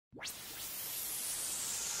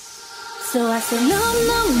So I said, no,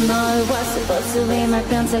 no, no, it was supposed to be my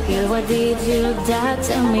pentakill. Why did you die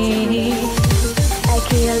to me? I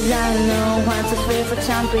killed down no 1, 2, 3 for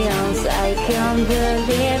champions. I can't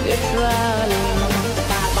believe you're trolling.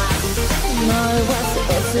 No, it was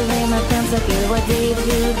supposed to be my pentakill. Why did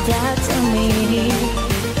you die to me?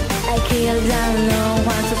 I killed down no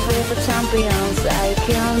 1, 2, 3 for champions. I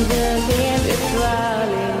can't believe you're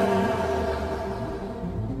trolling.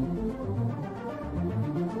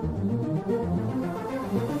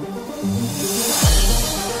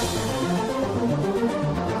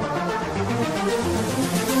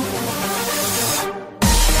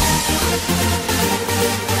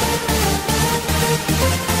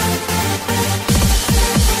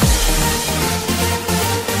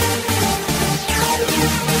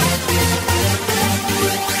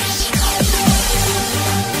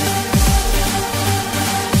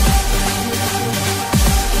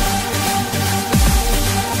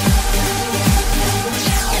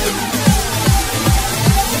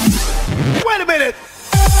 Wait a minute!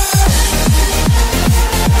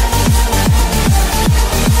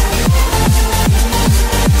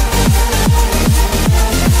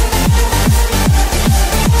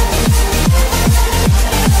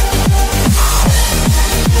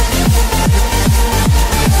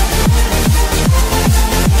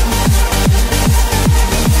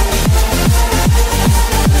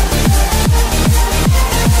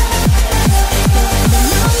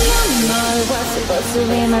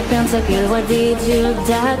 Pentakill, why did you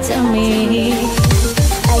die to me?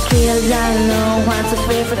 I killed down no 1, 2,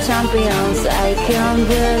 3 for champions. I can't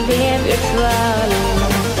believe you're trolling.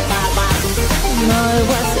 No, it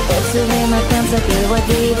was supposed to be my pentakill. Why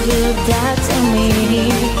did you die to me?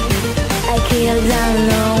 I killed down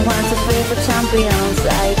no 1, 2, 3 for champions.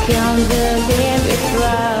 I can't believe you're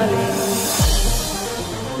trolling.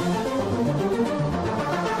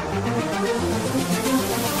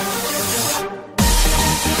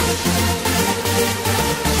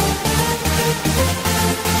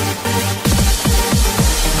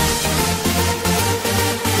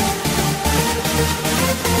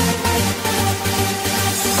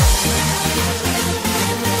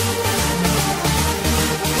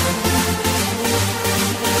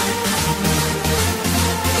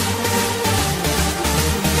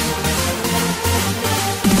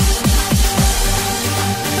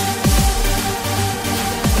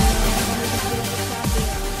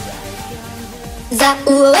 Ra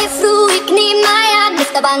ue fruik ni maya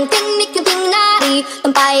nista bang ting mikyu ting nari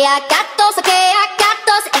Tampaya kato sakea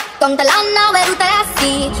kato se ekong talana weru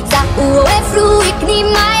tayasi Ra ue fruik ni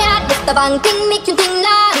maya nista bang ting mikyu ting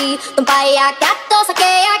nari Tampaya kato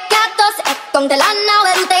sakea kato se ekong talana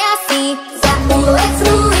weru tayasi Ra ue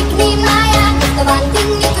fruik ni maya nista bang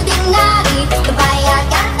ting mikyu ting nari Tampaya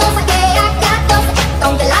kato sakea kato se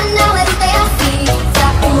ekong talana weru tayasi Ra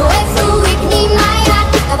ue fruik ni maya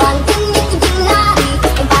nista bang ting mikyu ting nari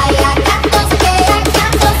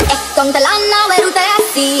Kong talana weru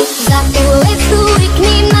tayasi Zaku e fruik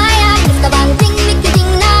ni maya Nista banting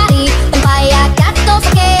mikiting nari Tampaya kato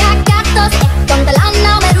sakea katos Kong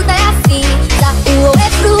talana weru tayasi Zaku e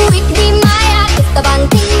fruik ni maya Nista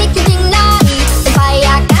banting mikiting nari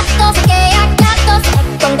Tampaya kato sakea katos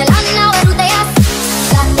Kong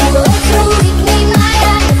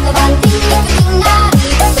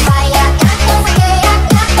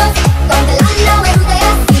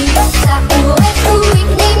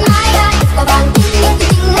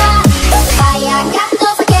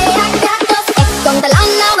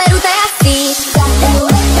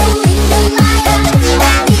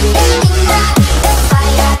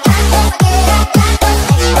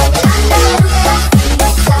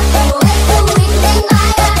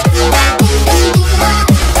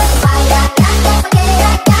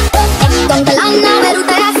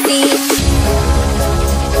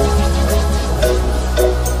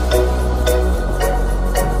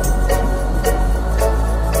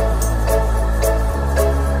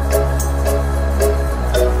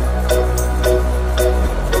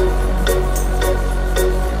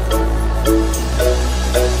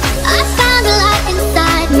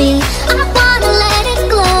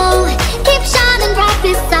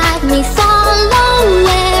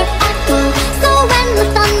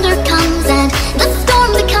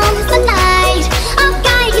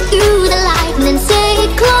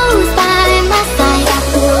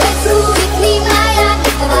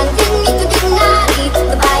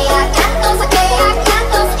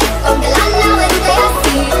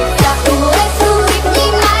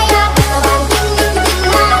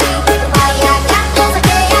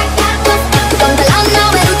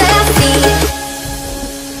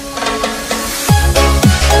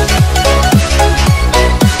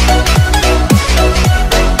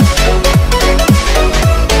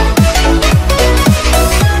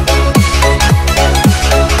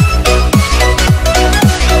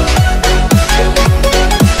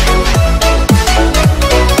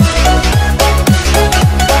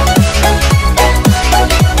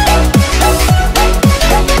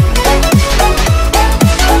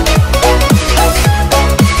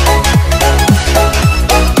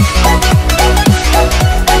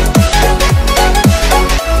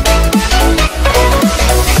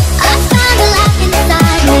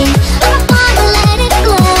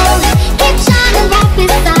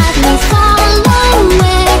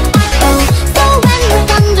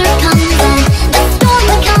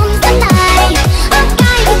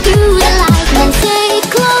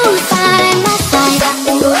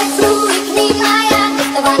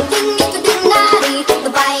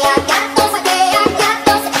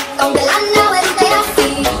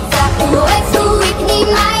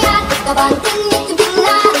banting itu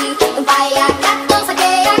binari Tumpaya katos,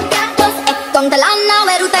 akea katos Ekong talana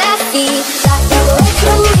weru tesi Satu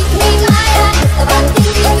ekru ikni maya Tumpaya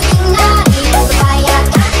banting itu binari Tumpaya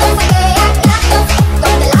katos, akea katos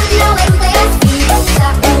Ekong talana weru tesi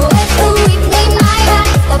Satu ekru ikni maya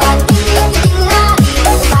Tumpaya banting itu binari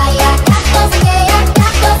Tumpaya katos, akea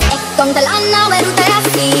katos Ekong talana weru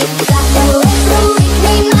tesi Satu ekru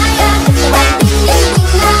ikni maya Tumpaya banting itu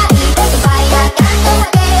binari Tumpaya katos,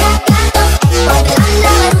 akea katos Ekong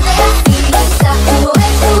talana weru tesi Satu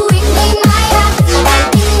ekru ikni maya Tumpaya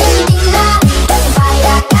banting itu binari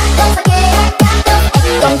Tumpaya katos, akea katos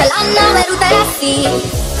Ekong talana weru tesi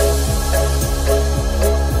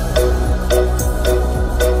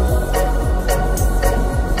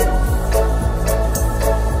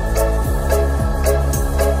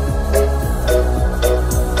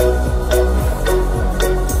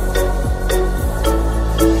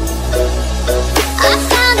I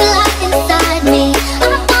found a light inside me I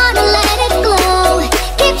wanna let it glow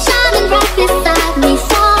Keep shining bright beside me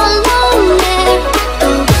Follow where I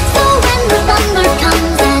go So when the thunder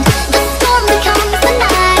comes and the storm becomes the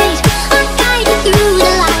night I'll guide you through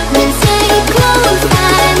the lightning Stay close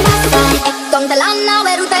by my side Ekong talana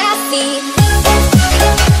weru tesi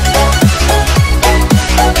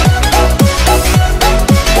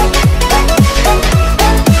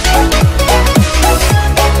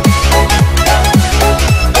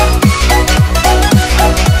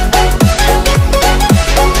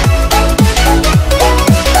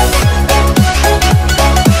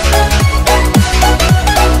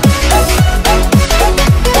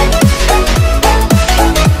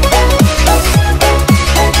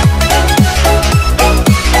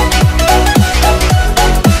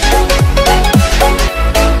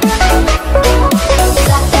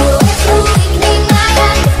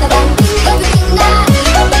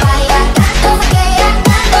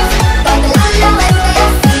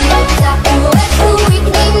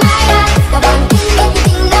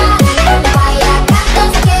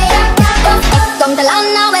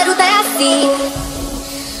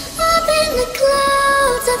Up in the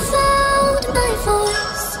clouds I found my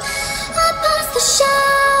voice I passed the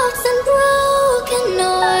shouts and broken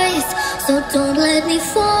noise So don't let me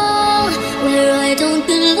fall where I don't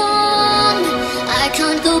belong I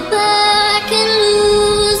can't go back and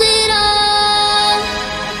lose it all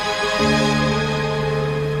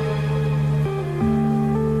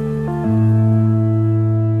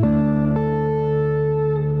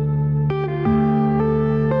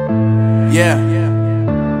Yeah.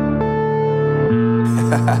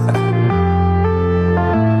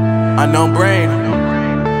 Unknown Brain,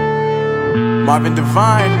 Marvin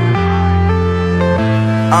Devine.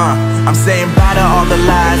 I'm saying bye to all the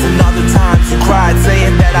lies and all the times you cried,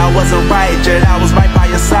 saying that I wasn't right, yet I was right by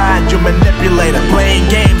your side. You manipulator, playing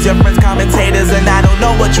games, your friends commentators, and I don't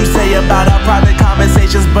know what you say about our private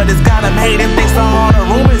conversations, but it's got them hating. Thanks to all the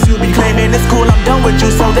rumors you be claiming. It's cool, I'm done with you,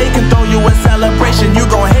 so they can throw you a celebration. You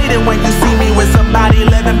gon' hate it when you see me with somebody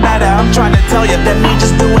living better. I'm trying to tell you that me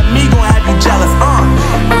just doing me gon' have you jealous.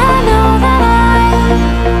 I know that I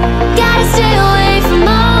gotta stay away from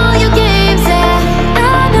all your games. Yeah,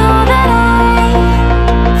 I know that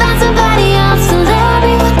I found somebody else to love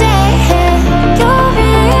me one day. You'll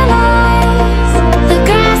realize the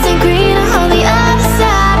grass ain't greener on the other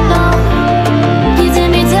side. No, you did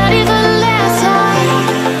me dirty for the last time,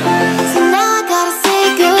 so now I gotta say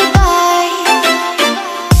goodbye.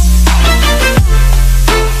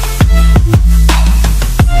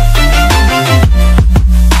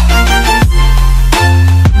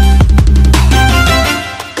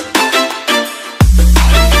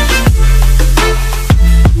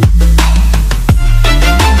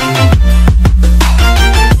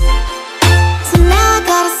 So now I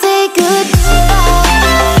gotta say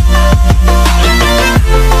goodbye.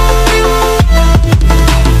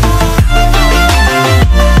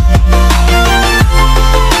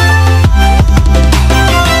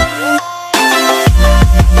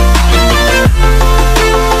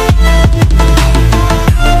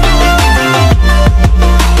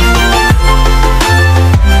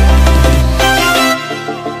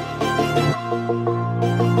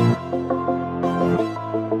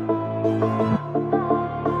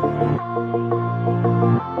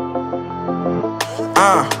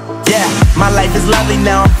 Yeah, my life is lovely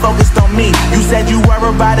now, I'm focused on me. You said you were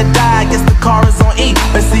about to die, I guess the car is on E.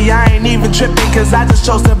 But see, I ain't even tripping, cause I just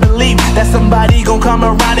chose to believe that somebody gon' come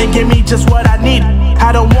around and give me just what I need.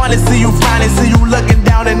 I don't wanna see you frowning, see you looking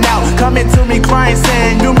down and out, coming to me crying,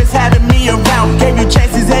 saying you miss having me around. Gave you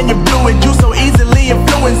chances and you blew it, you so easily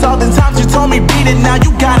influenced. All the times you told me beat it, now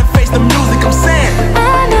you gotta face the music. I'm saying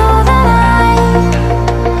I know that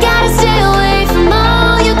I gotta stay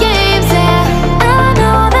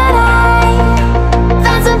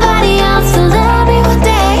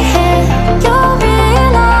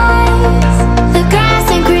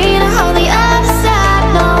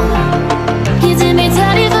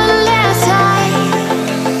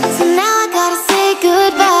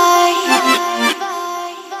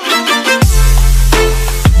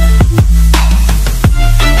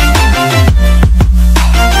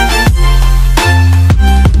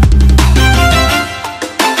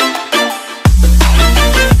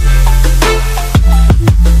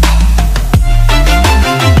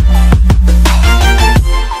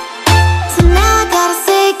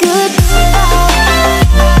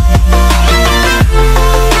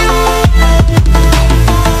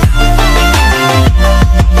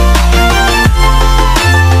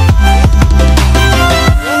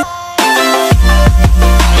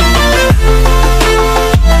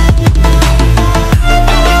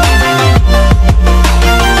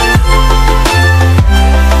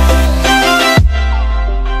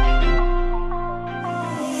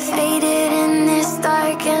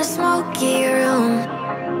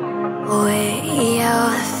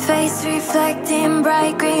face reflecting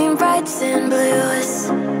bright green, reds and blues.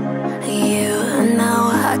 You know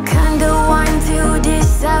I kinda want to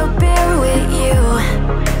disappear with you,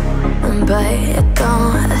 but I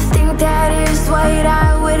don't think that is what I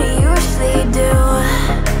would usually do.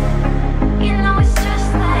 You know it's just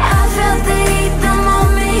like I felt the heat the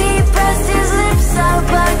moment he pressed his lips up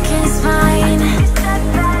against mine.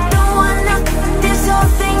 Don't wanna this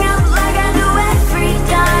whole thing out like I do every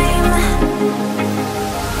time.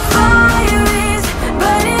 Fire is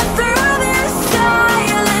burning through this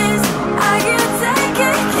silence. I can't take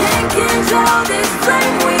it, can't control this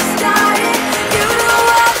flame we started. You know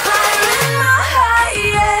I'm flying my high,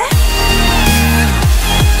 yeah.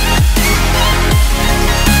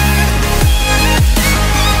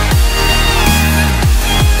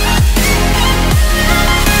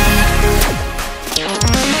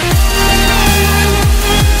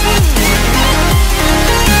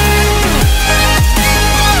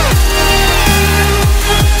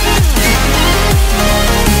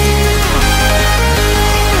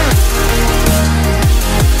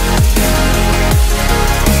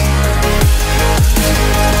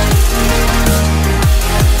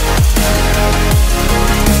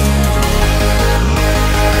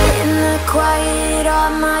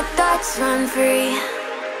 Run free,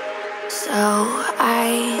 so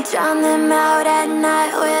I drown them out at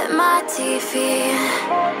night with my TV.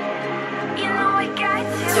 You know I got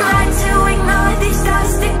to try to ignore these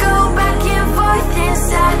thoughts that go back and forth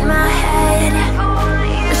inside my head.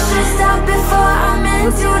 I should stop before I'm in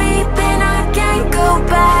too deep and I can't go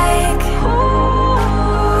back.